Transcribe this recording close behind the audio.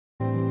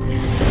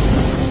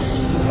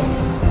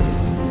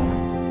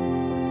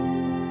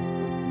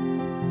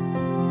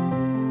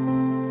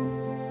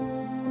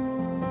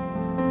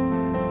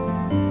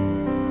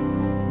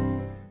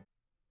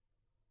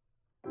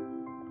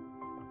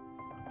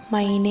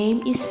My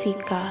name is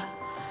Vika.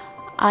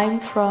 I'm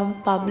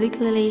from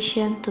Public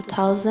Relations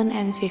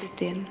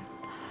 2015.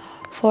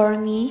 For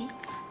me,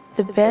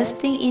 the best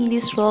thing in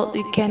this world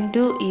we can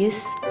do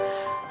is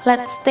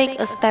let's take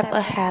a step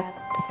ahead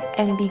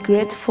and be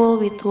grateful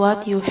with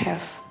what you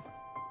have.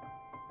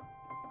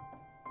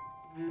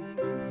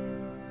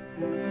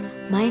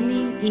 My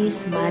name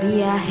is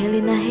Maria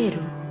Helena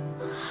Heru.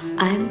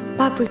 I'm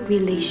Public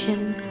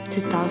Relations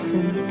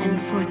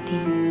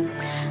 2014.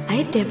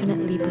 I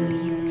definitely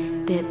believe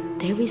that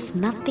there is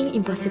nothing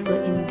impossible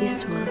in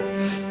this world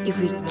if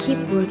we keep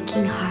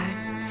working hard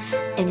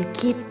and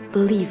keep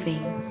believing.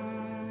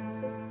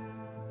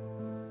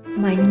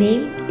 My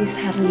name is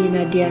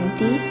Herlina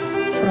Dianty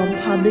from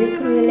Public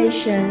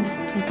Relations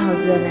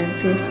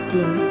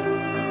 2015.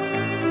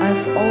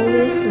 I've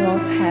always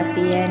loved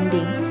happy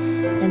ending,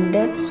 and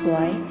that's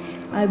why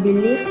I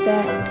believe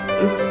that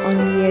if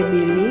only I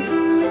believe,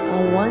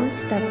 I'm one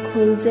step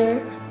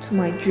closer to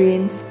my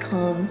dreams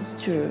comes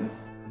true.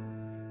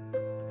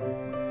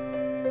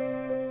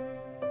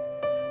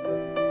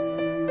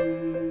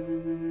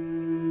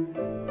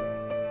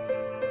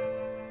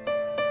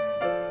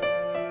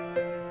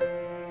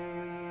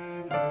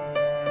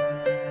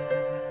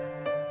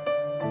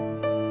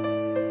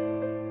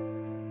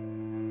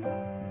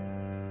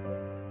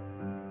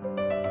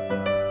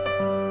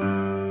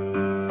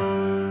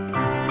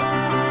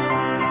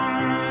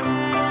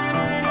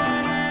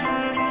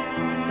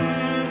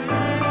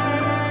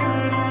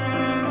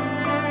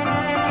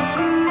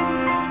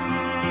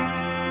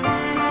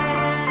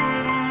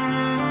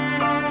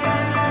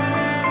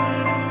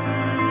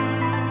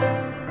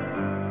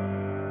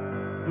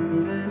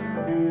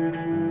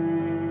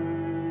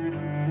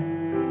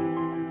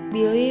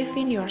 Believe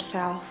in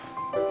yourself.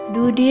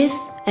 Do this,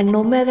 and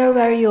no matter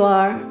where you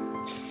are,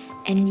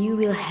 And you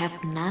will have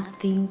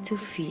nothing to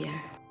fear.